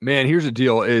Man, here's the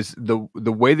deal is the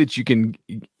way that you can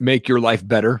make your life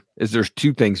better is there's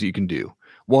two things that you can do.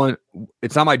 One,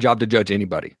 it's not my job to judge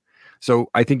anybody. So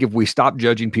I think if we stop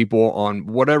judging people on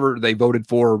whatever they voted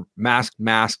for, mask,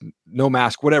 no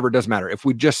mask, whatever, it doesn't matter. If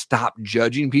we just stop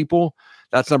judging people,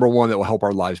 that's number one that will help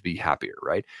our lives be happier,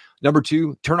 right? Number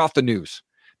two, turn off the news.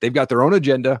 They've got their own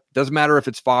agenda. Doesn't matter if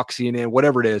it's Fox, CNN,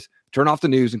 whatever it is. Turn off the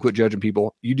news and quit judging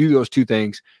people. You do those two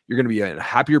things, you're going to be in a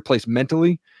happier place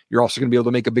mentally. You're also going to be able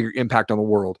to make a bigger impact on the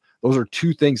world. Those are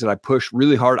two things that I push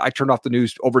really hard. I turned off the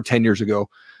news over 10 years ago.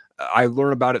 I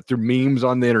learned about it through memes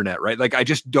on the internet, right? Like I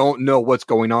just don't know what's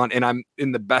going on, and I'm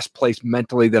in the best place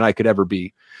mentally than I could ever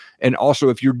be. And also,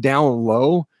 if you're down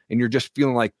low and you're just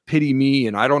feeling like pity me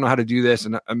and I don't know how to do this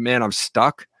and man, I'm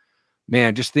stuck,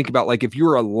 man, just think about like if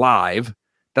you're alive,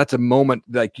 that's a moment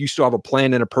like you still have a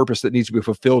plan and a purpose that needs to be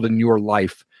fulfilled in your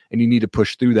life, and you need to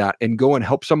push through that and go and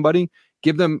help somebody.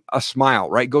 Give them a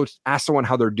smile, right? Go ask someone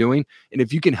how they're doing. And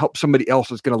if you can help somebody else,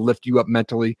 it's going to lift you up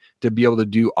mentally to be able to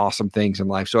do awesome things in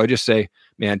life. So I just say,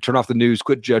 man, turn off the news,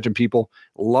 quit judging people,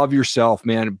 love yourself,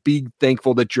 man. Be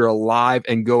thankful that you're alive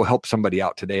and go help somebody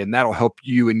out today. And that'll help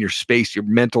you in your space, your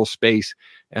mental space,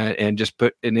 and just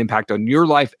put an impact on your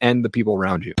life and the people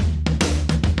around you.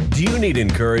 Do you need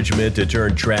encouragement to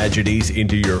turn tragedies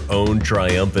into your own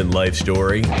triumphant life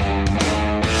story?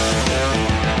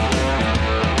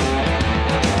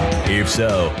 If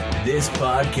so, this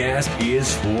podcast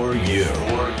is for you.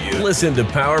 Listen to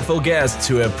powerful guests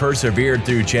who have persevered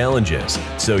through challenges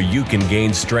so you can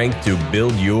gain strength to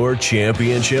build your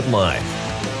championship life.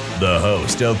 The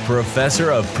host of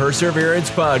Professor of Perseverance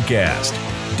podcast,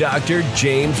 Dr.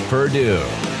 James Purdue.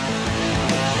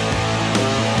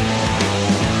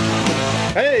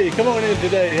 Hey, come on in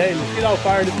today. Hey, let's get all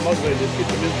fired up and motivated. Let's get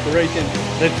some inspiration.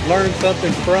 Let's learn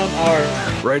something from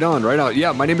our... Right on.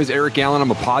 Yeah, my name is Eric Allen.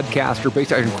 I'm a podcaster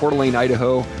based out in Coeur d'Alene,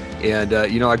 Idaho. And,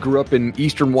 I grew up in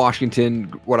Eastern Washington,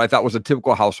 what I thought was a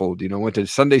typical household. Went to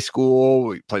Sunday school,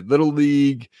 we played Little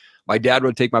League. My dad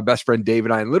would take my best friend Dave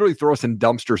and I and literally throw us in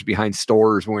dumpsters behind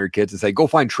stores when we were kids and say, go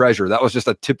find treasure. That was just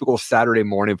a typical Saturday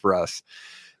morning for us,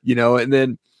 and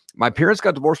then my parents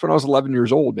got divorced when I was 11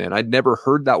 years old, man. I'd never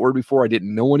heard that word before. I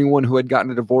didn't know anyone who had gotten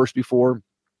a divorce before.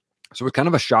 So it was kind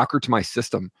of a shocker to my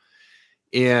system.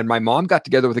 And my mom got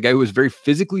together with a guy who was very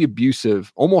physically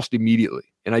abusive almost immediately.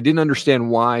 And I didn't understand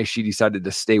why she decided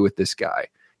to stay with this guy.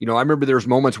 I remember there was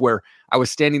moments where I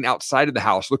was standing outside of the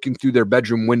house looking through their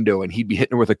bedroom window and he'd be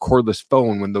hitting her with a cordless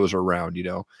phone when those are around,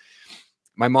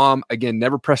 My mom, again,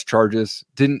 never pressed charges.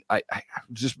 I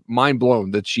just mind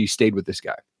blown that she stayed with this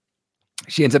guy.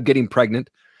 She ends up getting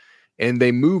pregnant, and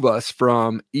they move us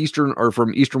from Eastern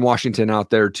Washington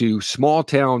out there to small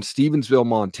town Stevensville,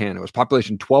 Montana. It was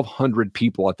population 1,200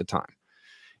 people at the time.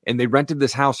 And they rented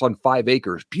this house on 5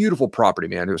 acres. Beautiful property,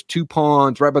 man. It was 2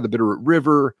 ponds right by the Bitterroot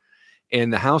River.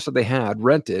 And the house that they had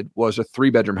rented was a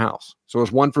 3-bedroom house. So it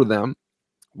was one for them,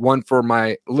 one for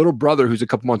my little brother, who's a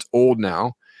couple months old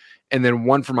now, and then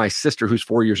one for my sister, who's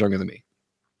 4 years younger than me.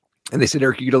 And they said,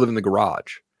 Eric, you got to live in the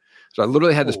garage. So I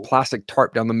literally had this plastic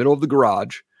tarp down the middle of the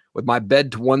garage with my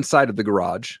bed to one side of the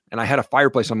garage. And I had a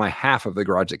fireplace on my half of the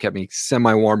garage that kept me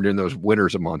semi-warm during those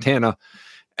winters of Montana.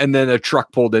 And then a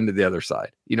truck pulled into the other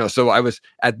side, so I was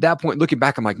at that point looking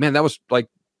back, I'm like, man, that was like,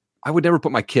 I would never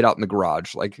put my kid out in the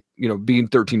garage, like, being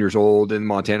 13 years old in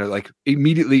Montana, like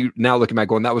immediately now looking back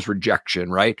going, that was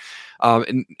rejection. Right.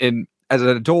 And as an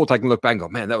adult, I can look back and go,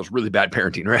 man, that was really bad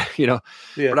parenting. Right. Yeah.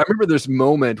 But I remember this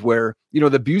moment where, the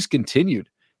abuse continued.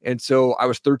 And so I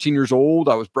was 13 years old.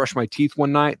 I was brushing my teeth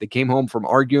one night. They came home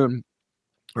arguing.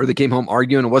 It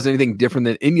wasn't anything different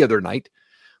than any other night.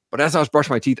 But as I was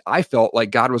brushing my teeth, I felt like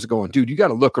God was going, dude, you got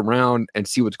to look around and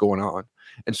see what's going on.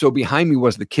 And so behind me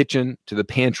was the kitchen to the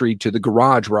pantry to the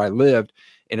garage where I lived.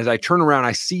 And as I turn around,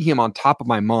 I see him on top of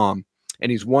my mom.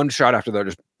 And he's one shot after that,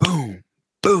 just boom,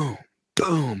 boom,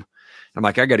 boom. I'm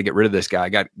like, I got to get rid of this guy. I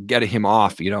got to get him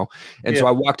off, And so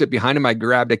I walked up behind him. I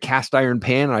grabbed a cast iron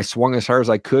pan and I swung as hard as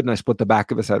I could. And I split the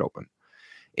back of his head open.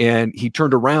 And he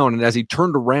turned around. And as he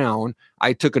turned around,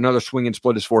 I took another swing and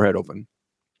split his forehead open.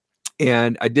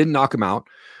 And I didn't knock him out,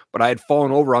 but I had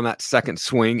fallen over on that second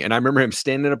swing. And I remember him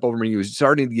standing up over me. He was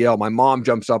starting to yell. My mom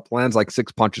jumps up, lands like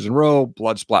 6 punches in a row,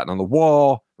 blood splatting on the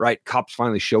wall, right? Cops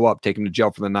finally show up, take him to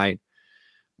jail for the night.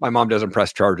 My mom doesn't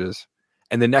press charges.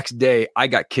 And the next day I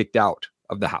got kicked out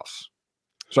of the house.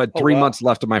 So I had 3 months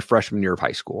left of my freshman year of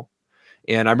high school.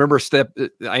 And I remember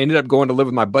I ended up going to live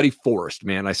with my buddy Forrest,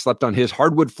 man. I slept on his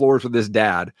hardwood floors with his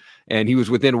dad, and he was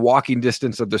within walking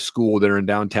distance of the school there in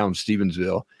downtown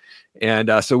Stevensville.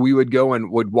 And so we would go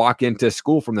and would walk into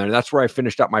school from there. And that's where I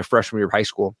finished up my freshman year of high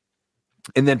school.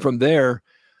 And then from there,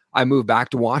 I moved back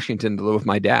to Washington to live with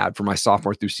my dad for my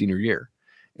sophomore through senior year.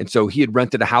 And so he had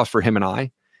rented a house for him and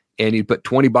I, and he'd put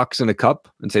 $20 in a cup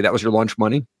and say that was your lunch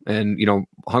money. And,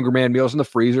 Hunger Man meals in the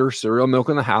freezer, cereal, milk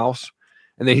in the house.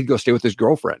 And then he'd go stay with his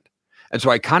girlfriend. And so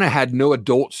I kind of had no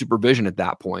adult supervision at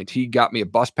that point. He got me a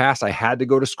bus pass. I had to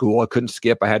go to school. I couldn't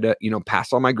skip. I had to,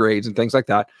 pass all my grades and things like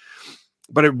that.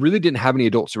 But I really didn't have any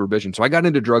adult supervision. So I got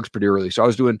into drugs pretty early. So I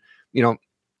was doing,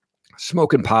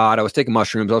 smoking pot. I was taking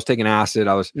mushrooms. I was taking acid.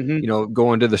 I was,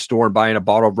 going to the store and buying a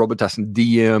bottle of Robitussin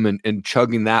DM and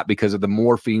chugging that because of the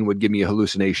morphine would give me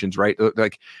hallucinations, right?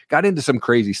 Like got into some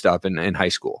crazy stuff in high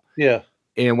school. Yeah.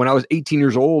 And when I was 18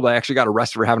 years old, I actually got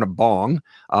arrested for having a bong,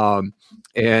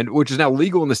 and which is now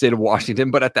legal in the state of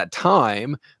Washington. But at that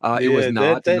time, it was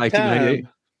not in 1998.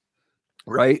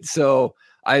 Right. So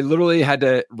I literally had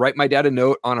to write my dad a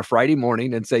note on a Friday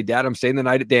morning and say, Dad, I'm staying the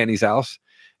night at Danny's house.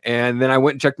 And then I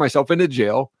went and checked myself into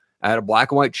jail. I had a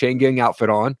black and white chain gang outfit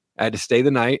on. I had to stay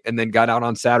the night and then got out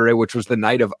on Saturday, which was the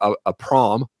night of a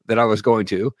prom that I was going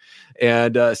to.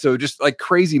 And so just like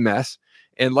crazy mess.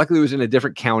 And luckily it was in a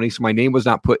different county. So my name was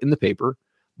not put in the paper.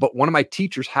 But one of my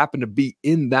teachers happened to be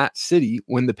in that city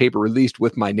when the paper released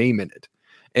with my name in it.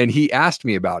 And he asked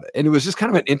me about it. And it was just kind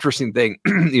of an interesting thing,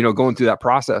 going through that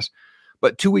process.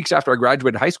 But 2 weeks after I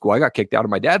graduated high school, I got kicked out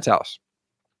of my dad's house.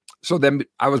 So then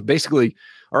I was basically,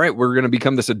 all right, we're going to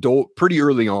become this adult pretty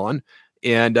early on,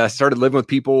 and started living with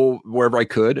people wherever I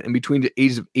could. And between the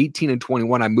ages of 18 and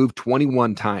 21, I moved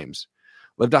 21 times,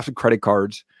 lived off of credit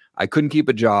cards. I couldn't keep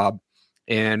a job.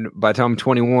 And by the time I'm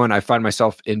 21, I find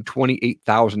myself in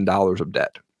 $28,000 of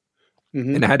debt.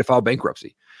 And I had to file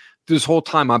bankruptcy. This whole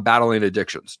time I'm battling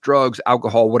addictions, drugs,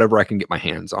 alcohol, whatever I can get my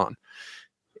hands on.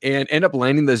 And end up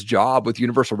landing this job with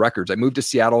Universal Records. I moved to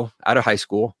Seattle out of high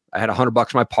school. I had $100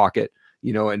 in my pocket,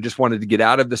 and just wanted to get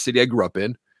out of the city I grew up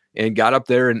in, and got up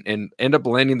there and end up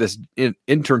landing this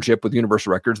internship with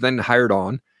Universal Records, then hired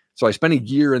on. So I spent a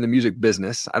year in the music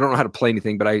business. I don't know how to play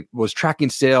anything, but I was tracking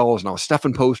sales and I was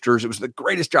stuffing posters. It was the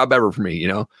greatest job ever for me,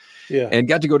 and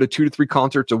got to go to 2 to 3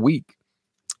 concerts a week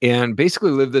and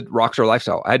basically lived the rockstar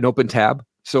lifestyle. I had an open tab.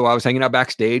 So I was hanging out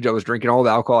backstage. I was drinking all the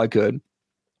alcohol I could.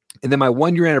 And then my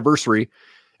 1-year anniversary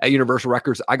at Universal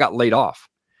Records, I got laid off.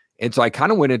 And so I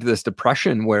kind of went into this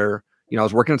depression where, I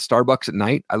was working at Starbucks at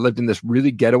night. I lived in this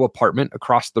really ghetto apartment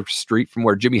across the street from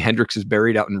where Jimi Hendrix is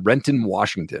buried out in Renton,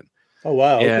 Washington. Oh,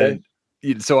 wow. And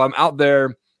so I'm out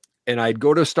there and I'd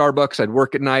go to Starbucks. I'd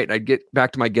work at night. I'd get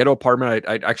back to my ghetto apartment.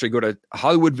 I'd actually go to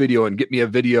Hollywood Video and get me a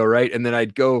video, right? And then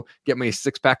I'd go get me a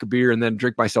 6-pack of beer and then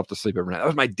drink myself to sleep every night. That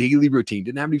was my daily routine.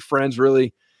 Didn't have any friends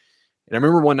really. And I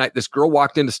remember one night this girl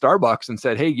walked into Starbucks and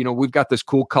said, hey, we've got this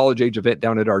cool college age event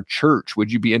down at our church.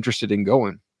 Would you be interested in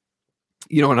going?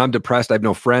 And I'm depressed. I have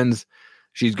no friends.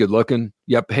 She's good looking.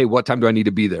 Yep. Hey, what time do I need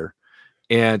to be there?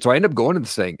 And so I ended up going to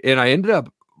this thing, and I ended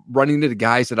up running into the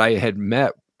guys that I had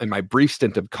met in my brief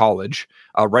stint of college,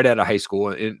 right out of high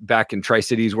school, back in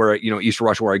Tri-Cities where, Eastern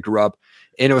Washington, where I grew up.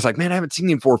 And it was like, man, I haven't seen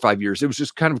you in 4 or 5 years. It was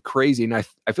just kind of crazy. And I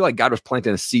feel like God was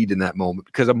planting a seed in that moment,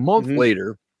 because a month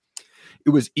later, it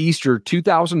was Easter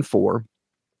 2004,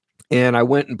 and I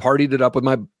went and partied it up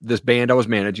with this band I was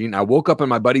managing. I woke up in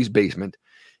my buddy's basement,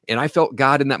 and I felt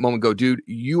God in that moment go, dude,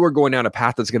 you are going down a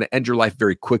path that's going to end your life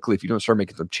very quickly if you don't start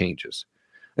making some changes.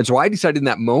 And so I decided in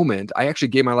that moment, I actually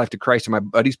gave my life to Christ in my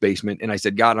buddy's basement, and I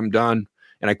said, God, I'm done.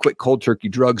 And I quit cold turkey,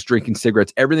 drugs, drinking,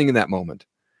 cigarettes, everything in that moment.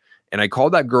 And I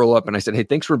called that girl up and I said, hey,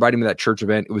 thanks for inviting me to that church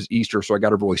event. It was Easter, so I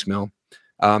got her voicemail.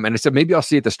 And I said, maybe I'll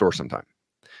see you at the store sometime.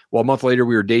 Well, a month later,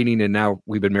 we were dating, and now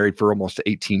we've been married for almost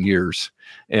 18 years.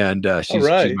 And she's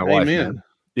my wife. Man.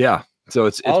 Yeah. So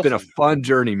it's awesome. Been a fun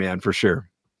journey, man, for sure.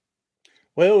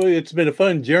 Well, it's been a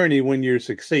fun journey when you're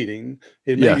succeeding.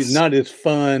 It maybe not as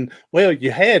fun. Well, you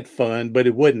had fun, but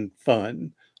it wasn't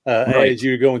fun as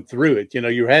you're going through it.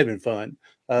 You're having fun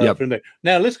from there.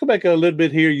 Now, let's go back a little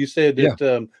bit here. You said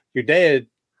that your dad,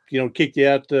 kicked you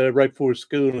out right before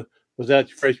school, was out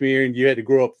your freshman year, and you had to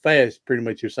grow up fast, pretty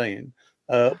much you're saying.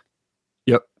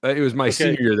 Yep. It was my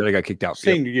senior year that I got kicked out.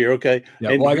 Senior year. Okay. Yeah.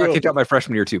 And I got kicked out my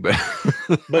freshman year too, but,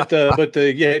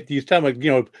 you're talking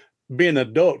about, being an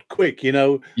adult quick,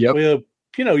 Well,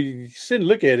 you sit and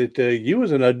look at it. You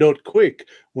was an adult quick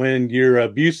when your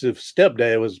abusive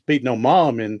stepdad was beating on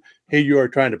mom, and here you are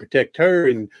trying to protect her,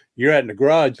 and you're out in the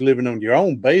garage living on your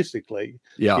own, basically.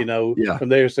 From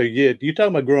there. So you're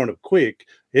talking about growing up quick.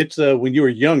 It's when you were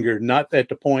younger, not at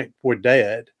the point where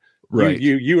dad. Right.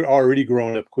 You were already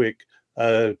growing up quick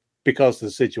because of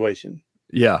the situation.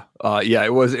 Yeah.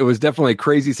 It was definitely a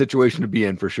crazy situation to be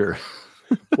in, for sure.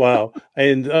 Wow.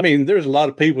 And I mean, there's a lot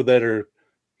of people that are,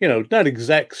 not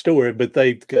exact story, but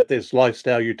they've got this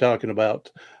lifestyle you're talking about.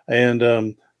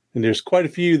 And And there's quite a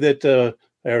few that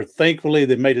are thankfully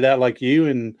that made it out like you.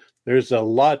 And there's a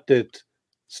lot that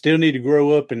still need to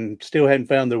grow up and still hadn't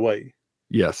found their way.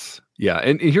 Yes. Yeah.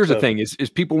 And here's the thing is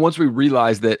people, once we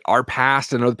realize that our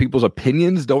past and other people's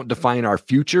opinions don't define our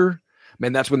future,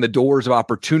 man, that's when the doors of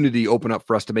opportunity open up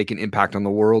for us to make an impact on the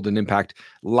world and impact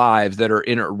lives that are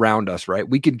in or around us, right?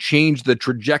 We can change the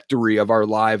trajectory of our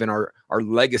life and our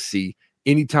legacy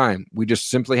anytime. We just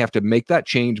simply have to make that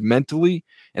change mentally,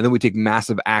 and then we take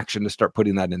massive action to start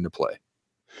putting that into play.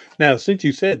 Now, since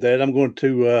you said that, I'm going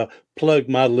to plug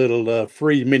my little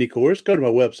free mini course. Go to my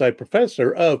website,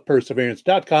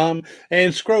 professorofperseverance.com,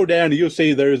 and scroll down and you'll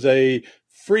see there's a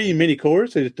free mini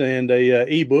course and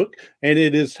a ebook, and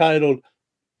it is titled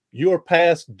Your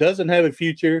Past Doesn't Have a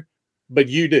Future, But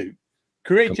You Do.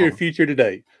 Create your future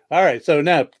today. All right. So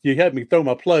now you had me throw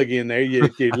my plug in there. You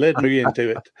led me into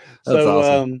it. So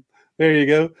awesome. There you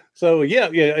go. So yeah,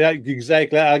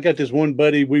 exactly. I got this one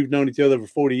buddy. We've known each other for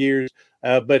 40 years.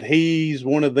 But he's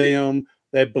one of them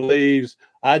that believes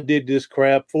I did this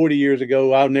crap 40 years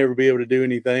ago. I'll never be able to do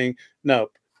anything.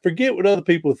 No, forget what other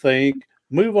people think.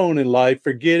 Move on in life.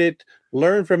 Forget it.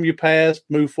 Learn from your past.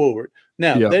 Move forward.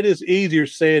 Now, that is easier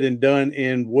said than done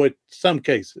in some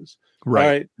cases.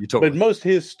 Right. But most of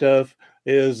his stuff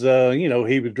is,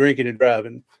 he was drinking and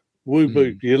driving.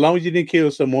 Woo-boo. As long as you didn't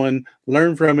kill someone,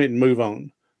 learn from it and move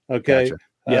on. Okay. Gotcha.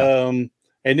 Yeah.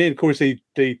 And then, of course, he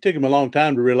took him a long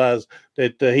time to realize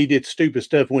that he did stupid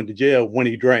stuff, went to jail when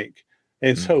he drank.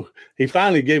 And so he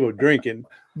finally gave up drinking.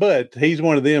 But he's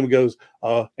one of them who goes,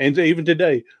 and even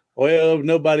today, well,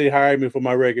 nobody hired me for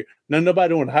my record. No,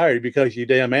 nobody want to hire you because of your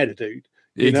damn attitude.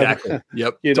 Exactly.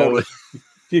 Yep. Totally.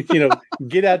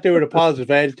 Get out there with a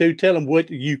positive attitude. Tell them what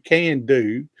you can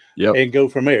do and go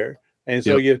from there. And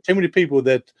so you have too many people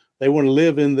that they want to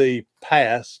live in the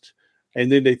past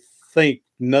and then they think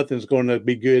nothing's going to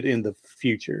be good in the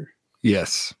future.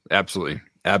 Yes, absolutely.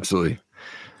 Absolutely.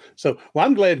 So,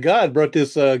 I'm glad God brought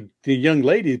this the young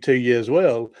lady to you as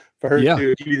well for her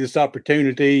to give you this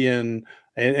opportunity and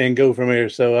go from there.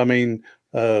 So, I mean,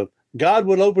 God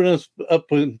will open us up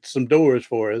some doors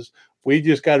for us. We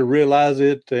just got to realize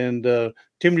it. And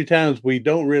too many times we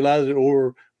don't realize it,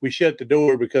 or we shut the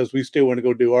door because we still want to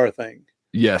go do our thing.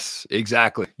 Yes,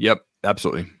 exactly. Yep,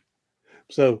 absolutely.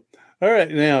 So, all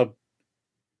right, now,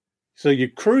 so you're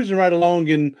cruising right along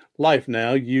in life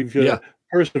now. You've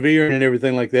persevering and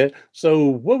everything like that. So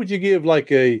what would you give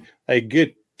like a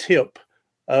good tip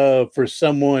for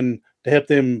someone to help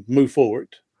them move forward?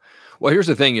 Well, here's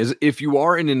the thing is if you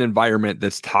are in an environment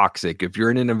that's toxic, if you're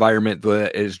in an environment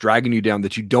that is dragging you down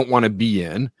that you don't want to be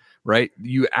in, right?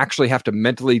 You actually have to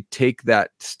mentally take that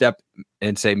step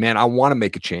and say, man, I want to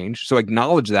make a change. So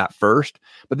acknowledge that first,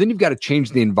 but then you've got to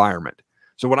change the environment.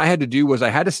 So what I had to do was I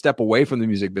had to step away from the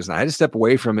music business. I had to step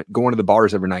away from it, going to the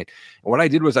bars every night. And what I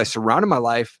did was I surrounded my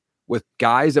life with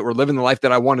guys that were living the life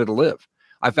that I wanted to live.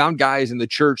 I found guys in the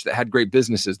church that had great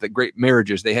businesses, that great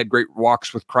marriages, they had great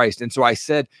walks with Christ. And so I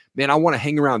said, man, I want to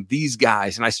hang around these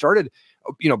guys. And I started,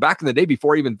 back in the day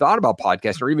before I even thought about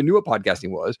podcasting or even knew what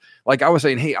podcasting was, like I was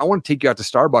saying, hey, I want to take you out to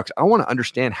Starbucks. I want to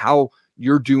understand how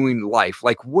you're doing life.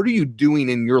 Like, what are you doing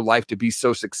in your life to be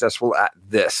so successful at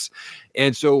this?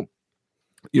 And so,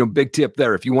 big tip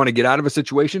there. If you want to get out of a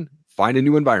situation, find a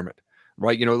new environment,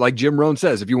 right? Like Jim Rohn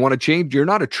says, if you want to change, you're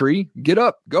not a tree, get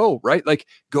up, go, right? Like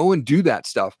go and do that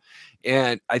stuff.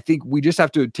 And I think we just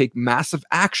have to take massive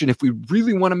action. If we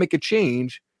really want to make a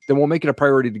change, then we'll make it a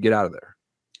priority to get out of there.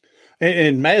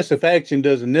 And massive action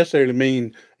doesn't necessarily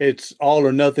mean it's all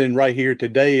or nothing right here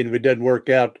today. And if it doesn't work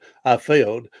out, I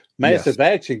failed. Massive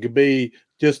action could be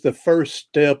just the first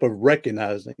step of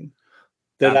recognizing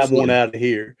that I want out of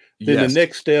here. Then the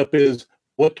next step is,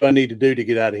 what do I need to do to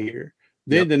get out of here?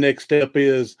 Then the next step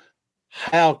is,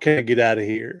 how can I get out of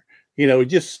here?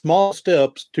 Just small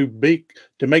steps to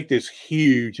make this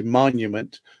huge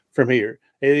monument from here.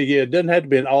 It doesn't have to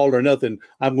be an all or nothing.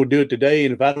 I'm going to do it today.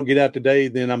 And if I don't get out today,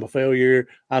 then I'm a failure.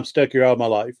 I'm stuck here all my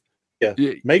life.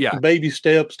 Make the baby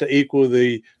steps to equal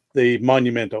the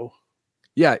monumental.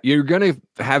 Yeah, you're going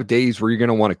to have days where you're going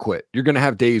to want to quit. You're going to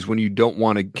have days when you don't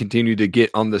want to continue to get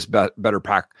on this better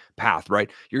path, right?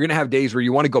 You're going to have days where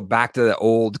you want to go back to the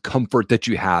old comfort that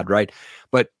you had, right?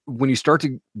 But when you start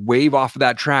to wave off of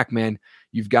that track, man,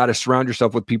 you've got to surround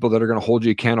yourself with people that are going to hold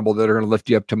you accountable, that are going to lift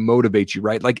you up, to motivate you,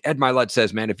 right? Like Ed Mylett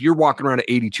says, man, if you're walking around at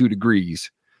 82 degrees,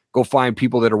 go find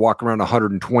people that are walking around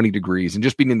 120 degrees, and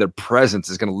just being in their presence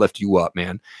is going to lift you up,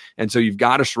 man. And so you've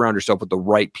got to surround yourself with the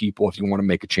right people if you want to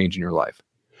make a change in your life.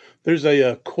 There's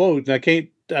a quote, and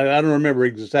I don't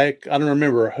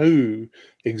remember who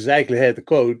exactly had the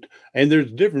quote, and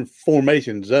there's different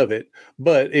formations of it,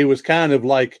 but it was kind of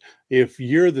like, if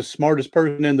you're the smartest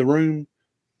person in the room,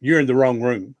 you're in the wrong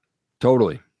room.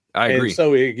 Totally. I agree. And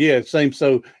so, yeah, same.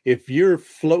 So if you're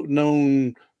floating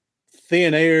on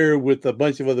thin air with a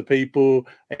bunch of other people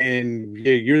and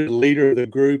you're the leader of the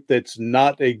group that's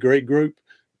not a great group,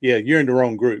 yeah, you're in the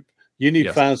wrong group. You need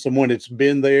to find someone that's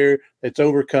been there, that's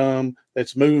overcome,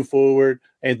 that's moving forward,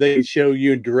 and they can show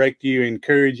you and direct you,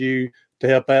 encourage you to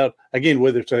help out. Again,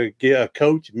 whether it's a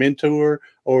coach, mentor,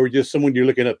 or just someone you're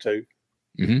looking up to.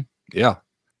 Mm-hmm. Yeah.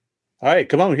 All right,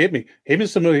 come on, hit me with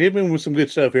some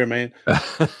good stuff here, man.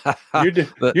 You're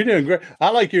doing great. I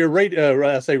like your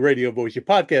radio voice, your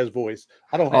podcast voice.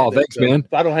 I don't have thanks, man.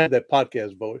 I don't have that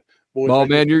podcast voice. Oh,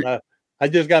 man, I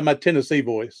just got my Tennessee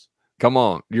voice. Come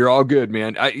on, you're all good,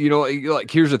 man.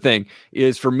 Here's the thing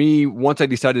is for me, once I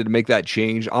decided to make that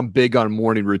change, I'm big on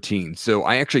morning routine. So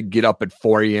I actually get up at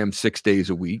 4 a.m. 6 days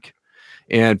a week.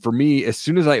 And for me, as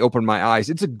soon as I open my eyes,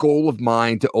 it's a goal of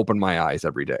mine to open my eyes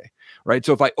every day, right?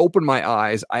 So if I open my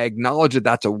eyes, I acknowledge that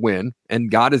that's a win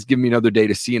and God has given me another day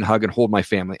to see and hug and hold my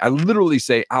family. I literally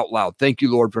say out loud, thank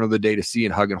you, Lord, for another day to see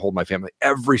and hug and hold my family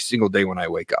every single day when I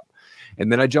wake up.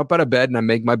 And then I jump out of bed and I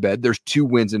make my bed. There's 2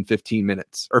 wins in 15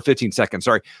 minutes or 15 seconds.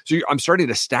 Sorry. So I'm starting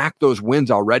to stack those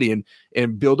wins already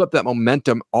and build up that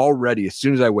momentum already as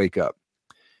soon as I wake up.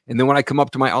 And then when I come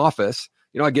up to my office,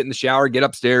 I get in the shower, get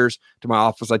upstairs to my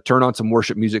office. I turn on some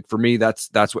worship music. For me, that's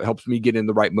what helps me get in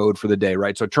the right mode for the day,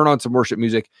 right? So I turn on some worship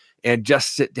music and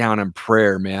just sit down and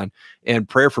prayer, man. And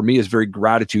prayer for me is very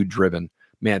gratitude driven.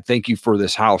 Man, thank you for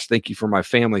this house. Thank you for my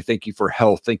family. Thank you for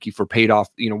health. Thank you for paid off.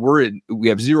 We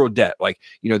have zero debt.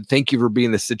 Thank you for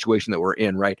being the situation that we're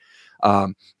in, right?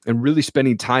 And really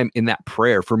spending time in that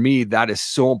prayer. For me, that is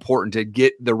so important to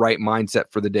get the right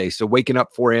mindset for the day. So waking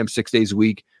up 4 a.m., 6 days a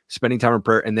week, spending time in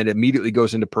prayer, and then immediately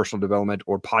goes into personal development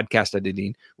or podcast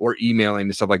editing or emailing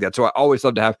and stuff like that. So I always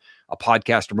love to have a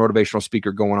podcast or motivational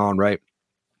speaker going on, right?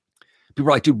 People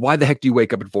are like, dude, why the heck do you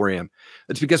wake up at 4 a.m.?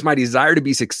 It's because my desire to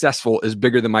be successful is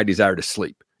bigger than my desire to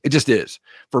sleep. It just is.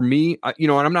 For me,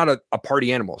 and I'm not a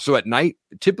party animal. So at night,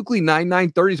 typically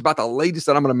 9:30 is about the latest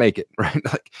that I'm going to make it, right?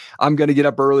 Like I'm going to get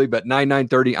up early, but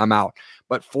 9:30, I'm out.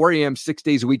 But 4 a.m., 6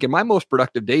 days a week. And my most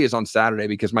productive day is on Saturday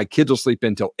because my kids will sleep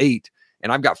until 8.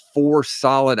 And I've got 4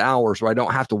 solid hours where I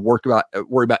don't have to worry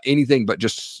about anything but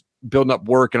just building up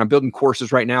work. And I'm building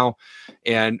courses right now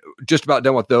and just about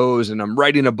done with those. And I'm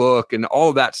writing a book and all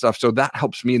of that stuff. So that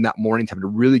helps me in that morning time to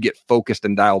really get focused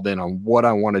and dialed in on what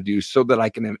I want to do so that I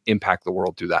can impact the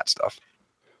world through that stuff.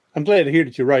 I'm glad to hear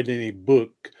that you're writing a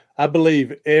book. I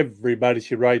believe everybody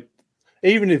should write,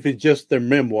 even if it's just their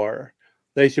memoir,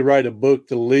 they should write a book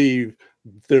to leave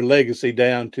their legacy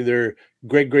down to their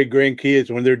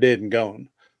great-great-grandkids when they're dead and gone,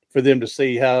 for them to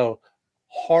see how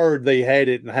hard they had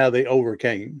it and how they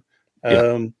overcame.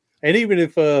 Yeah. And even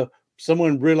if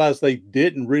someone realized they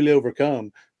didn't really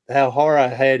overcome, how hard I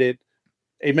had it,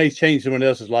 it may change someone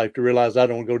else's life to realize I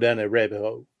don't want to go down that rabbit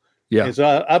hole. Yeah. And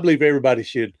so I believe everybody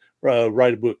should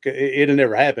write a book. It'll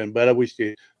never happen, but I wish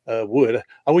you would.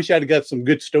 I wish I'd got some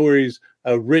good stories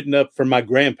written up from my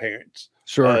grandparents.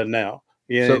 Sure. Now.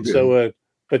 Yeah.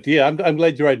 But yeah, I'm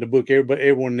glad you're writing a book.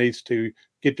 Everyone needs to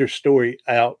get their story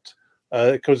out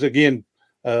because again,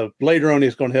 later on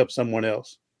it's going to help someone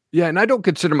else. Yeah, and I don't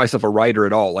consider myself a writer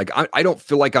at all. Like I don't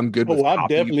feel like I'm good with I'm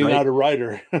copy, definitely right? not a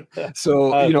writer.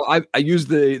 So, I use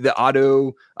the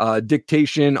auto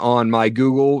dictation on my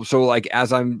Google. So like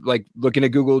as I'm like looking at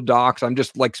Google Docs, I'm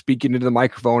just like speaking into the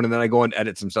microphone and then I go and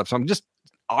edit some stuff. So I'm just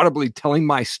audibly telling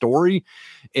my story.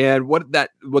 And what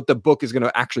the book is going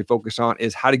to actually focus on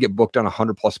is how to get booked on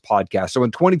 100+ podcasts. So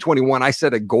in 2021, I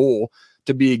set a goal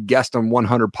to be a guest on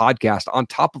 100 podcasts on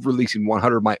top of releasing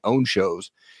 100 of my own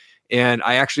shows. And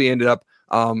I actually ended up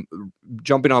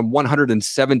jumping on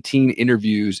 117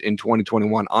 interviews in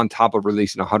 2021 on top of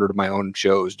releasing 100 of my own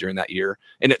shows during that year.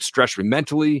 And it stretched me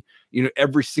mentally,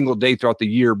 every single day throughout the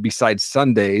year, besides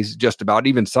Sundays, just about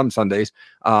even some Sundays,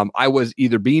 I was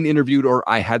either being interviewed or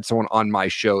I had someone on my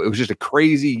show. It was just a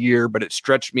crazy year, but it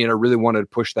stretched me and I really wanted to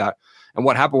push that. And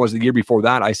what happened was the year before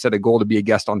that, I set a goal to be a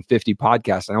guest on 50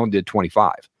 podcasts. And I only did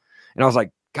 25. And I was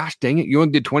like, gosh, dang it. You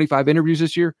only did 25 interviews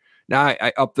this year? Now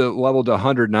I upped the level to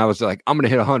 100 and I was like, I'm going to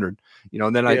hit 100,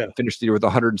 and then I finished the year with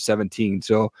 117.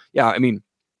 So yeah, I mean,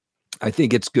 I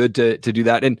think it's good to do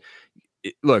that. And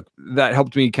look, that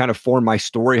helped me kind of form my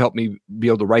story, helped me be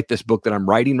able to write this book that I'm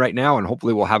writing right now. And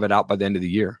hopefully we'll have it out by the end of the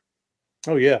year.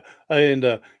 Oh yeah.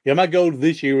 And my goal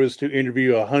this year was to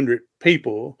interview 100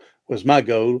 people was my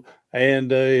goal.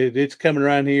 And it's coming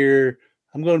around here.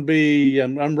 I'm going to be,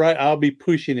 I'm right. I'll be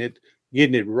pushing it,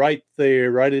 getting it right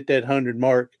there, right at that 100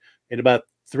 mark in about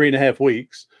 3.5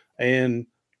 weeks.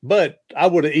 But I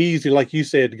would have easily, like you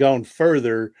said, gone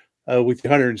further with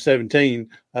 117.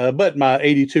 But my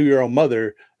 82-year-old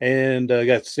mother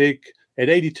got sick at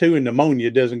 82, and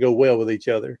pneumonia doesn't go well with each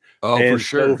other. Oh, and for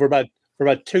sure. So for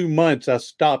about 2 months, I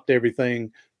stopped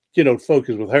everything,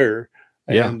 focus with her.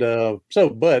 Yeah. And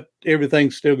but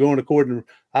everything's still going according.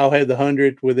 I'll have the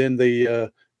 100 within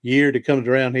the year that comes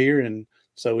around here, and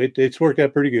so it's worked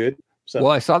out pretty good. So,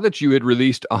 well, I saw that you had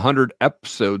released 100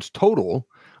 episodes total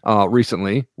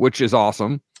recently, which is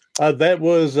awesome. That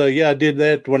was I did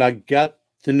that when I got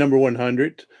to number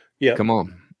 100. Yeah, come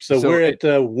on. So we're at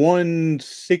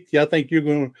 160. I think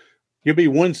you'll be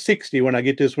 160 when I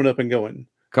get this one up and going.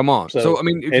 Come on. So I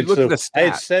mean, if you look at the stats, I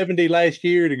had 70 last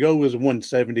year. To go was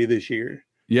 170 this year.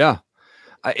 Yeah,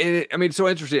 I mean, so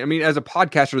interesting. I mean, as a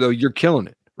podcaster though, you're killing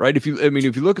it, right? If you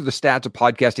look at the stats of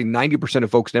podcasting, 90% of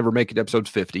folks never make it to episode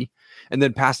 50, and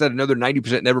then past that, another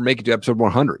 90% never make it to episode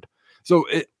 100. So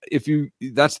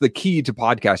that's the key to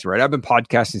podcasting, right? I've been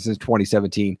podcasting since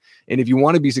 2017. And if you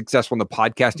want to be successful in the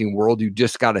podcasting world, you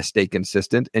just got to stay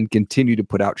consistent and continue to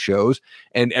put out shows,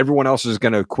 and everyone else is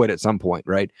going to quit at some point,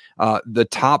 right? The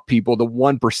top people, the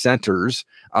 1%ers,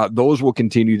 those will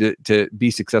continue to be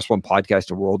successful in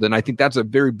podcasting world. And I think that's a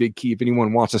very big key. If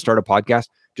anyone wants to start a podcast,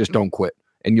 just don't quit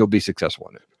and you'll be successful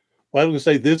in it. Well, I was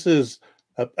going to say, this is,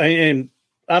 and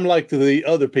I'm like the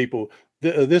other people,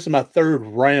 this is my third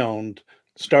round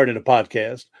starting a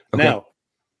podcast. Okay. Now,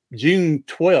 June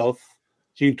 12th,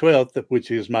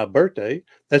 which is my birthday,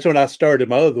 that's when I started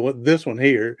my other one, this one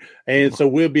here. And so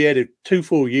we'll be at it 2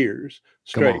 full years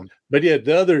straight. But yeah,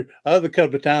 the other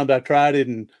couple of times I tried it,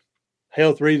 and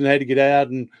health reasons I had to get out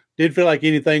and didn't feel like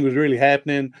anything was really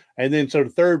happening. And then so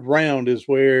the third round is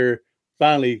where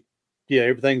finally,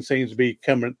 everything seems to be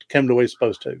coming the way it's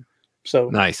supposed to.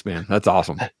 So nice, man. That's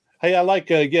awesome. Hey, I like,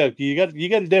 you got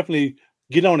to definitely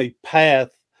get on a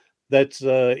path that's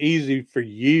easy for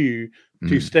you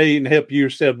to stay and help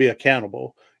yourself be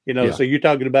accountable. So you're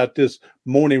talking about this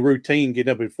morning routine,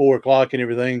 getting up at 4:00 and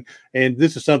everything. And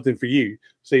this is something for you.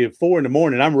 See, at 4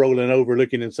 a.m, I'm rolling over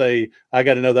looking and say, I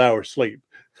got another hour of sleep.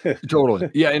 Totally.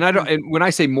 Yeah. And when I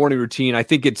say morning routine, I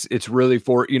think it's really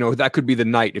for, that could be the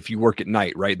night if you work at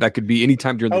night, right? That could be any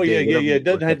time during the day. Yeah. It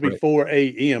doesn't have to be 4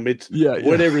 a.m. It's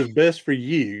whatever is best for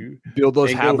you. Build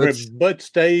those habits. But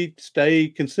stay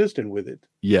consistent with it.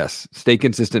 Yes. Stay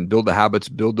consistent, build the habits,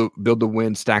 build the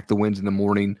wins, stack the wins in the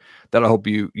morning. That'll help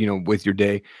you, with your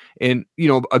day. And,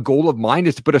 a goal of mine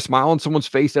is to put a smile on someone's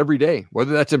face every day,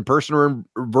 whether that's in person or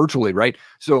virtually, right?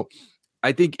 So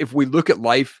I think if we look at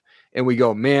life and we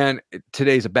go, man,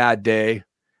 today's a bad day.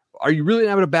 Are you really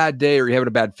having a bad day, or are you having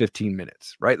a bad 15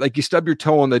 minutes, right? Like you stub your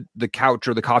toe on the couch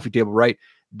or the coffee table, right?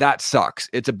 That sucks.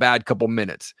 It's a bad couple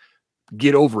minutes.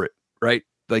 Get over it, right?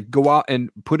 Like go out and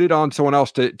put it on someone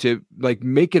else to like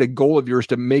make it a goal of yours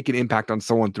to make an impact on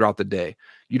someone throughout the day.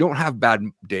 You don't have bad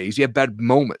days. You have bad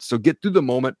moments. So get through the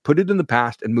moment, put it in the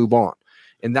past, and move on.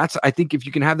 And that's, I think, if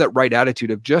you can have that right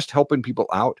attitude of just helping people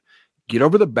out, get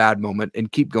over the bad moment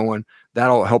and keep going,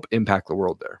 that'll help impact the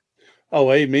world there.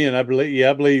 Oh, amen. I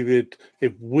believe that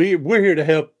if we're here to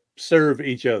help serve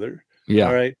each other. Yeah.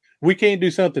 All right. We can't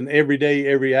do something every day,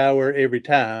 every hour, every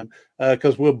time,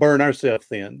 because we'll burn ourselves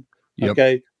thin. Yep.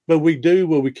 Okay. But we do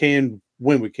what we can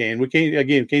when we can. We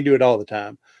can't do it all the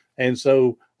time. And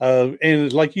so,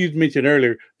 and like you mentioned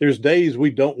earlier, there's days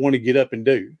we don't want to get up and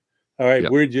do. All right.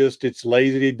 Yep. It's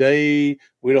lazy day.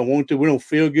 We don't want to, we don't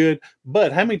feel good.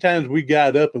 But how many times we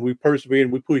got up and we persevered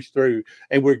and we pushed through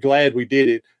and we're glad we did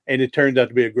it. And it turned out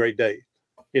to be a great day.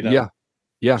 Yeah.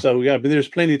 Yeah. So there's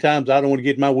plenty of times I don't want to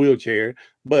get in my wheelchair,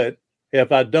 but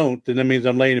if I don't, then that means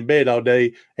I'm laying in bed all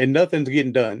day and nothing's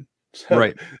getting done. So,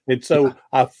 right. And so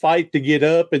I fight to get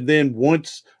up. And then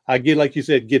once I get, like you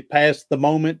said, get past the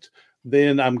moment,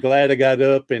 then I'm glad I got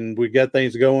up and we got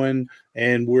things going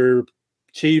and we're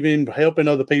achieving, helping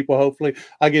other people. Hopefully,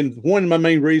 again, one of my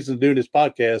main reasons doing this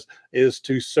podcast is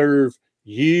to serve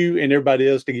you and everybody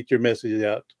else to get your message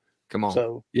out. Come on.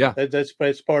 So yeah, that's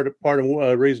part of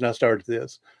the reason I started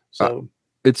this. So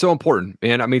it's so important,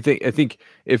 man. I mean, I think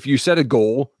if you set a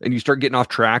goal and you start getting off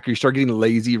track or you start getting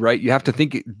lazy, right, you have to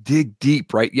dig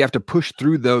deep, right? You have to push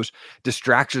through those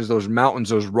distractions, those mountains,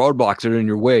 those roadblocks that are in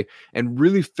your way and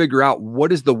really figure out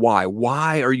what is the why.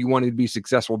 Why are you wanting to be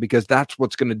successful? Because that's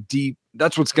what's going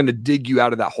to dig you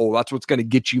out of that hole. That's what's going to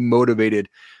get you motivated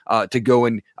to go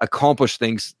and accomplish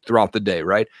things throughout the day,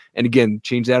 right? And again,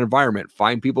 change that environment.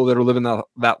 Find people that are living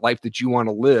that life that you want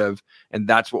to live, and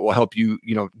that's what will help you,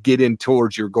 get in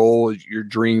towards your goal, your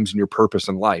dreams, and your purpose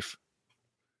in life.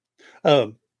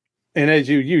 And as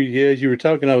you were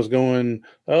talking, I was going,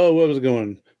 what was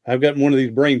going? I've got one of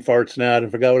these brain farts now. I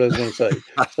forgot what I was going to say.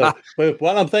 So, but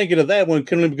while I'm thinking of that one,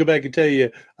 can let me go back and tell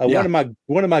you one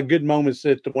of my good moments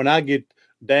that when I get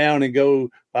down and go,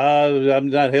 I'm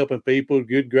not helping people,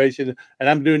 good gracious, and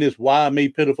I'm doing this why me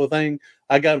pitiful thing.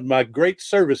 I got my great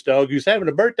service dog who's having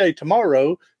a birthday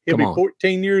tomorrow. He'll be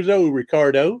 14 years old,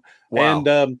 Ricardo. Wow.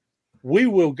 And we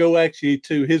will go actually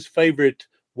to his favorite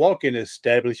walk-in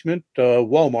establishment,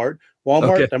 Walmart.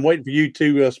 Okay. I'm waiting for you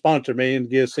to sponsor me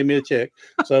and send me a check.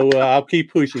 So I'll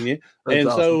keep pushing it. And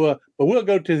awesome. So, but we'll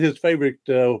go to his favorite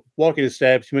walk-in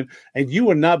establishment. And you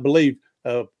would not believe,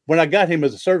 when I got him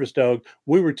as a service dog,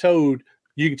 we were told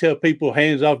you can tell people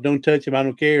hands off, don't touch him, I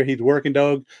don't care, he's a working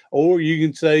dog. Or you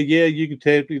can say, yeah, you can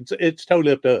tell, it's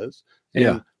totally up to us. And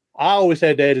yeah. I always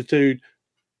had the attitude,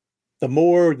 the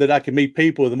more that I can meet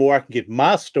people, the more I can get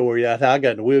my story out, how I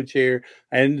got in a wheelchair.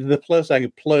 And the plus I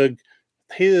can plug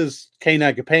his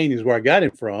canine companions where I got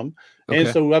him from. Okay. And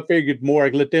so I figured the more I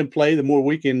can let them play, the more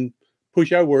we can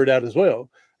push our word out as well.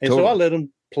 And totally. So I let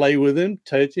them play with him,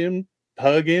 touch him,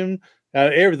 hug him,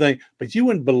 everything. But you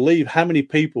wouldn't believe how many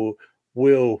people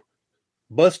will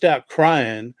bust out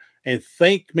crying and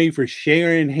thank me for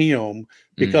sharing him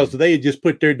because they had just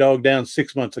put their dog down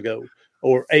 6 months ago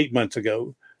or 8 months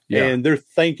ago. Yeah. And they're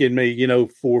thanking me,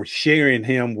 for sharing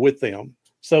him with them.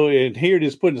 So, and here it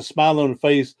is putting a smile on the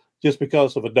face just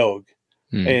because of a dog.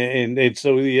 And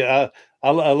so, yeah, I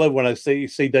love when I see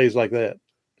days like that.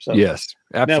 So, yes,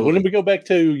 absolutely. Now, when we go back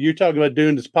to, you're talking about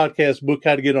doing this podcast book,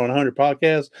 how to get on 100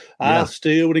 podcasts. Yeah. I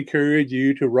still would encourage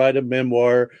you to write a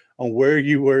memoir on where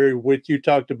you were, what you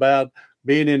talked about,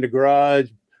 being in the garage,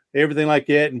 everything like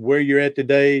that, and where you're at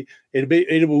today.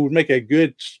 It would make a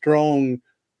good, strong,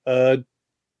 don't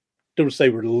say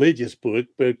religious book,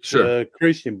 but sure.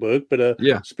 Christian book, but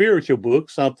a spiritual book,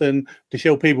 something to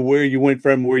show people where you went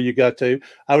from, where you got to.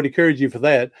 I would encourage you for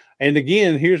that. And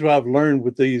again, here's what I've learned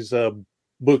with these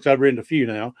books. I've written a few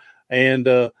now, and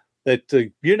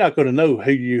that you're not going to know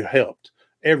who you helped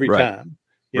every time.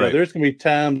 There's going to be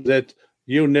times that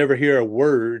you'll never hear a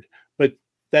word, but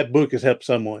that book has helped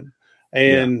someone.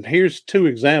 And here's two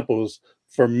examples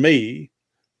for me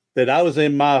that I was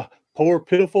in my poor,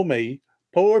 pitiful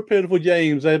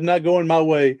James. I'm not going my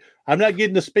way. I'm not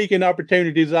getting the speaking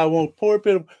opportunities I want. Poor,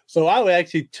 pitiful. So I would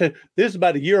actually, this is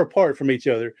about a year apart from each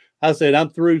other. I said, I'm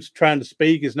through trying to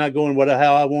speak. It's not going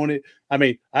how I want it. I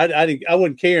mean, I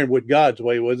wasn't caring what God's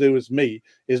way was. It was me.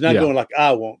 It's not going like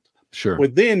I want. Sure.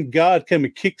 But then God come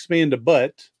and kicks me in the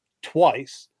butt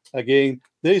twice. Again,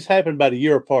 this happened about a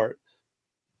year apart.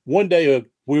 One day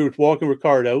we were walking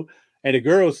Ricardo, and a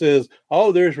girl says,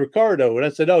 "Oh, there's Ricardo." And I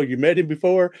said, "Oh, you met him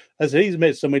before?" I said, "He's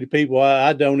met so many people.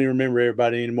 I don't even remember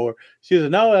everybody anymore." She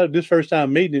said, "No, this first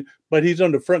time meeting him, but he's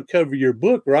on the front cover of your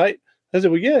book, right?" I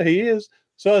said, "Well, yeah, he is."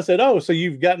 So I said, "Oh, so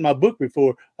you've gotten my book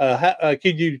before.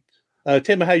 Could you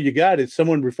tell me how you got it?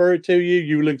 Someone referred to you?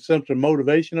 You looked something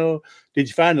motivational? Did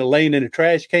you find it laying in a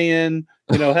trash can?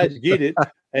 How'd you get it?"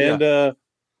 And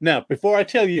now, before I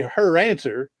tell you her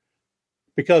answer,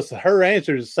 because her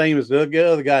answer is the same as the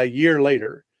other guy a year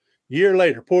later,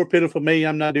 poor pitiful me,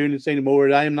 I'm not doing this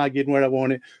anymore. I am not getting where I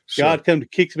wanted. Sure. God comes to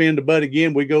kicks me in the butt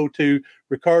again. We go to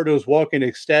Ricardo's walk-in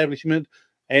establishment,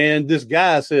 and this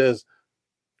guy says,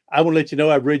 "I want to let you know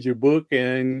I've read your book,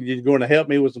 and you're going to help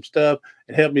me with some stuff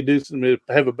and help me do something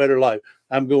to have a better life."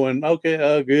 I'm going,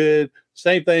 okay, good.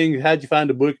 Same thing. How'd you find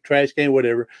the book, trash can,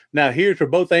 whatever. Now, here's where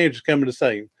both answers coming the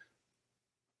same.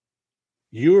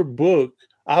 Your book,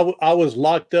 I was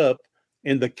locked up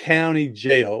in the county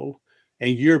jail,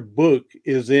 and your book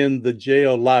is in the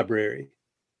jail library.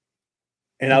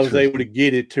 And I was able to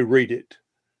get it to read it.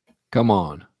 Come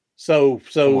on. So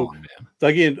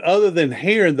again, other than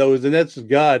hearing those, and that's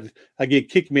God, again,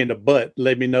 kicked me in the butt,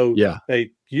 let me know,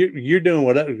 hey, you're doing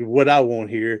what I want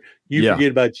here. You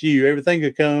forget about you. Everything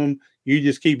could come. You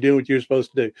just keep doing what you're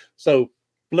supposed to do. So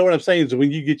what I'm saying is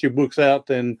when you get your books out,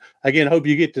 and again, I hope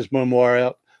you get this memoir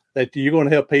out, that you're going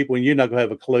to help people and you're not going to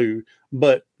have a clue,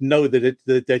 but know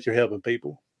that you're helping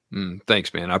people.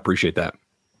 Thanks, man. I appreciate that.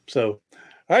 So,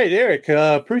 all right, Eric,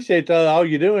 appreciate all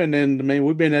you're doing. And I mean,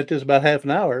 we've been at this about half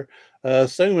an hour,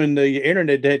 assuming the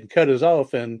internet hadn't cut us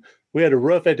off, and we had a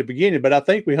rough at the beginning, but I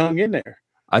think we hung in there.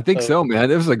 I think so, man.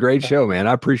 This was a great show, man.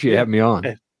 I appreciate having me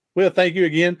on. Well, thank you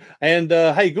again. And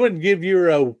hey, go ahead and give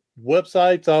your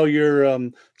websites, all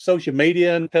your social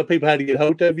media, and tell people how to get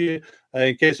hold of you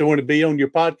in case they want to be on your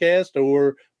podcast,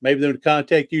 or maybe they want to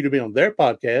contact you to be on their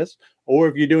podcast, or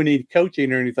if you're doing any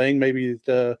coaching or anything, maybe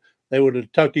they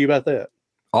would talk to you about that.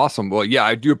 Awesome. Well, yeah,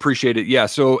 I do appreciate it. Yeah.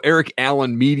 So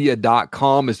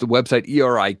erikallenmedia.com is the website,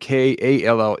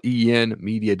 ERIKALLEN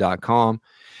media.com.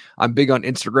 I'm big on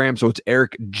Instagram, so it's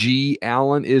Eric G.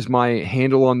 Allen is my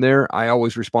handle on there. I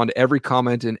always respond to every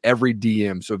comment and every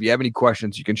DM. So if you have any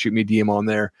questions, you can shoot me a DM on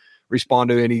there, respond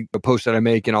to any post that I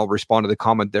make, and I'll respond to the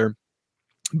comment there.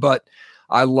 But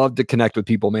I love to connect with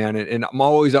people, man. And I'm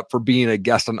always up for being a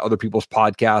guest on other people's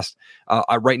podcasts.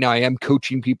 Right now I am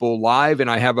coaching people live, and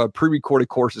I have a pre-recorded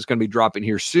course that's going to be dropping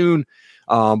here soon.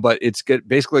 But it's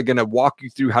basically going to walk you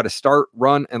through how to start,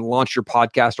 run, and launch your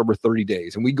podcast over 30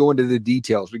 days. And we go into the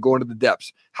details. We go into the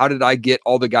depths. How did I get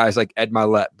all the guys like Ed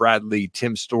Milet, Brad Lee,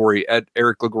 Tim Story,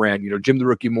 Eric LeGrand, Jim the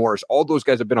Rookie Morris, all those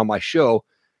guys have been on my show.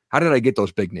 How did I get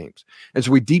those big names? And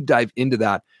so we deep dive into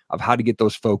that of how to get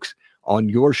those folks on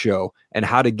your show and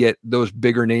how to get those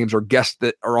bigger names or guests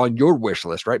that are on your wish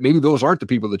list, right? Maybe those aren't the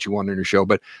people that you want on your show,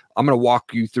 but I'm going to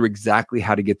walk you through exactly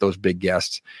how to get those big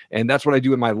guests. And that's what I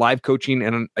do in my live coaching.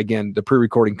 And again, the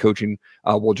pre-recording coaching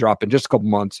will drop in just a couple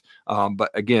months. But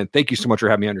again, thank you so much for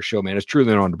having me on your show, man. It's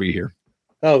truly an honor to be here.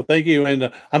 Oh, thank you. And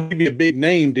I'm going to give you a big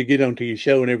name to get onto your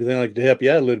show and everything, like to help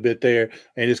you out a little bit there.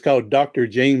 And it's called Dr.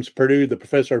 James Purdue, the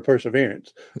Professor of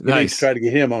Perseverance. You need to try to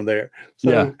get him on there.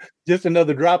 So just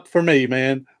another drop for me,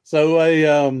 man. So hey,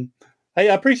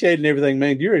 I appreciate it and everything,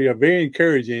 man. You're very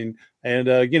encouraging. And,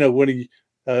 when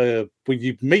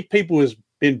you meet people who's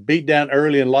been beat down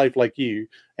early in life like you,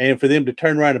 and for them to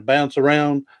turn around and bounce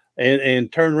around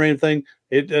and turn around everything,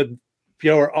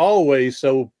 you're always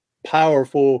so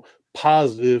powerful,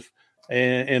 positive,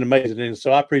 and amazing. And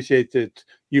so I appreciate that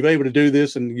you're able to do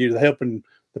this, and you're helping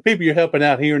the people you're helping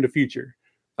out here in the future.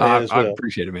 I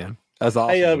appreciate it, man. That's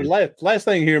awesome. Hey, last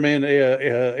thing here, man,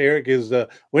 Eric, is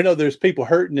we know there's people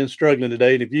hurting and struggling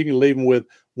today, and if you can leave them with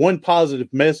one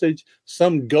positive message,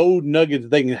 some gold nugget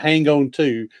that they can hang on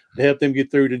to help them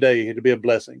get through today, it'll be a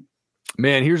blessing.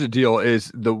 Man, here's the deal: is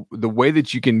the way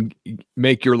that you can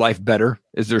make your life better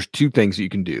is there's two things that you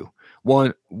can do.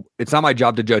 One, it's not my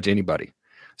job to judge anybody.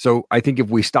 So I think if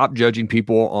we stop judging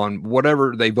people on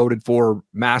whatever they voted for,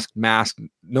 mask,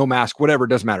 no mask, whatever, it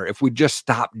doesn't matter. If we just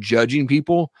stop judging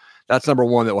people, that's number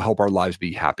one, that will help our lives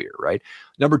be happier, right?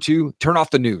 Number two, turn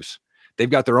off the news. They've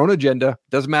got their own agenda.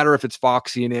 Doesn't matter if it's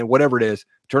Fox, CNN, whatever it is.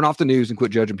 Turn off the news and quit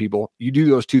judging people. You do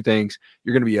those two things,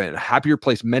 you're going to be in a happier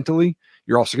place mentally.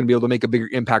 You're also going to be able to make a bigger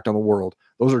impact on the world.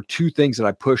 Those are two things that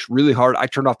I push really hard. I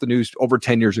turned off the news over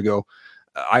 10 years ago.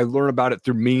 I learn about it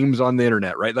through memes on the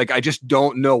internet, right? Like I just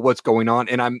don't know what's going on,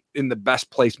 and I'm in the best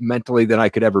place mentally than I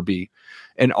could ever be.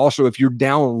 And also, if you're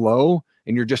down low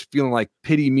and you're just feeling like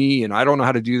pity me and I don't know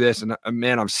how to do this and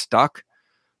man, I'm stuck,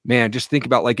 man, just think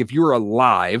about like if you're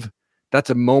alive, that's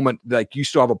a moment like you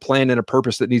still have a plan and a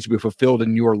purpose that needs to be fulfilled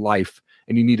in your life,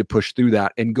 and you need to push through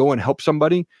that and go and help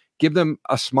somebody. Give them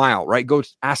a smile, right? Go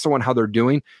ask someone how they're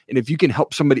doing. And if you can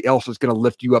help somebody else, it's going to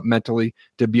lift you up mentally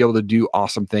to be able to do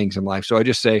awesome things in life. So I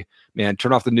just say, man,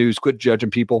 turn off the news, quit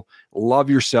judging people, love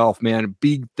yourself, man.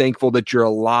 Be thankful that you're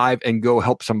alive and go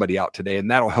help somebody out today. And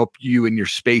that'll help you in your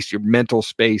space, your mental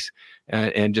space,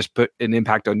 and just put an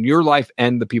impact on your life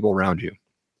and the people around you.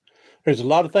 There's a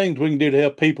lot of things we can do to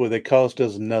help people that cost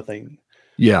us nothing.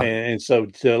 Yeah. And so,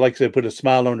 like I said, put a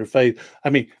smile on their face. I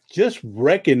mean, just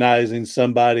recognizing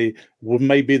somebody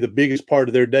may be the biggest part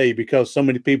of their day, because so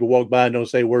many people walk by and don't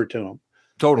say a word to them.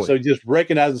 Totally. So just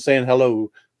recognizing, saying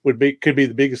hello could be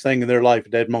the biggest thing in their life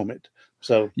at that moment.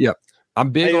 So, yeah,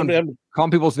 I'm big on calling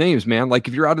people's names, man. Like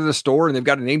if you're out of the store and they've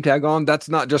got a name tag on, that's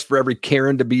not just for every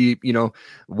Karen to be,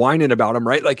 whining about them,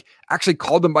 right? Like actually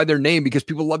call them by their name, because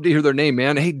people love to hear their name,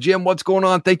 man. Hey, Jim, what's going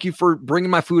on? Thank you for bringing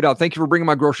my food out. Thank you for bringing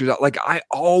my groceries out. Like I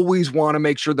always want to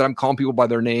make sure that I'm calling people by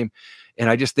their name. And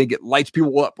I just think it lights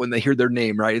people up when they hear their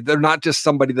name, right? They're not just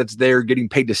somebody that's there getting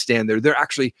paid to stand there. They're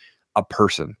actually a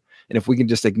person. And if we can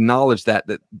just acknowledge that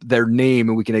their name,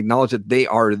 and we can acknowledge that they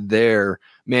are there,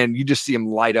 man, you just see them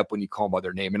light up when you call them by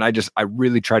their name. And I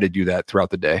really try to do that throughout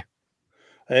the day.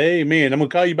 Hey, man, I'm going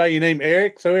to call you by your name,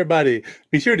 Eric. So everybody,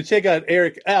 be sure to check out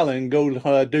Eric Allen.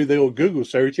 Go do the old Google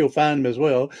search. You'll find him as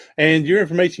well. And your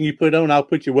information you put on, I'll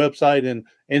put your website and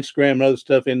Instagram and other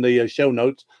stuff in the show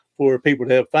notes for people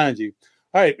to help find you.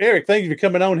 All right, Eric, thank you for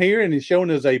coming on here and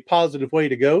showing us a positive way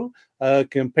to go,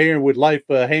 comparing with life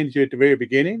handed you at the very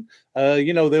beginning.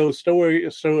 The old story,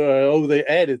 over the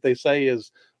adage they say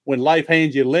is, when life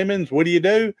hands you lemons, what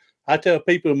do? I tell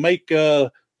people make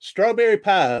strawberry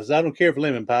pies. I don't care for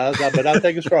lemon pies, but I'll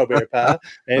take a strawberry pie.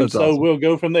 And so awesome. We'll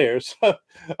go from there. So,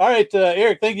 all right,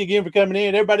 Eric, thank you again for coming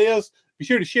in. Everybody else, be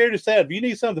sure to share this out. If you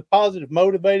need something positive,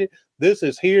 motivated, this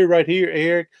is right here,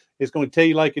 Eric. It's going to tell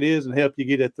you like it is and help you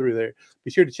get it through there. Be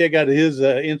sure to check out his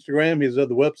Instagram, his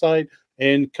other website,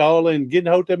 and call and get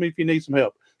a hold of me if you need some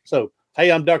help. So,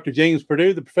 hey, I'm Dr. James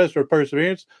Purdue, the professor of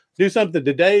perseverance. Do something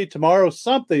today, tomorrow,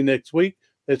 something next week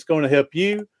that's going to help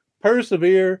you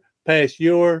persevere past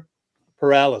your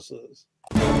paralysis.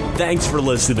 Thanks for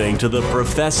listening to the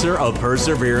Professor of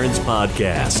Perseverance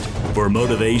podcast for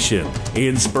motivation,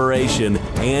 inspiration,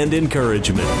 and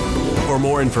encouragement. For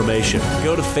more information,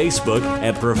 go to Facebook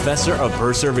at Professor of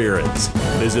Perseverance.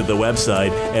 Visit the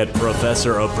website at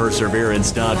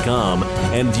professorofperseverance.com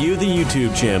and view the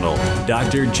YouTube channel,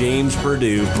 Dr. James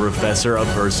Purdue, Professor of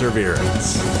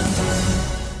Perseverance.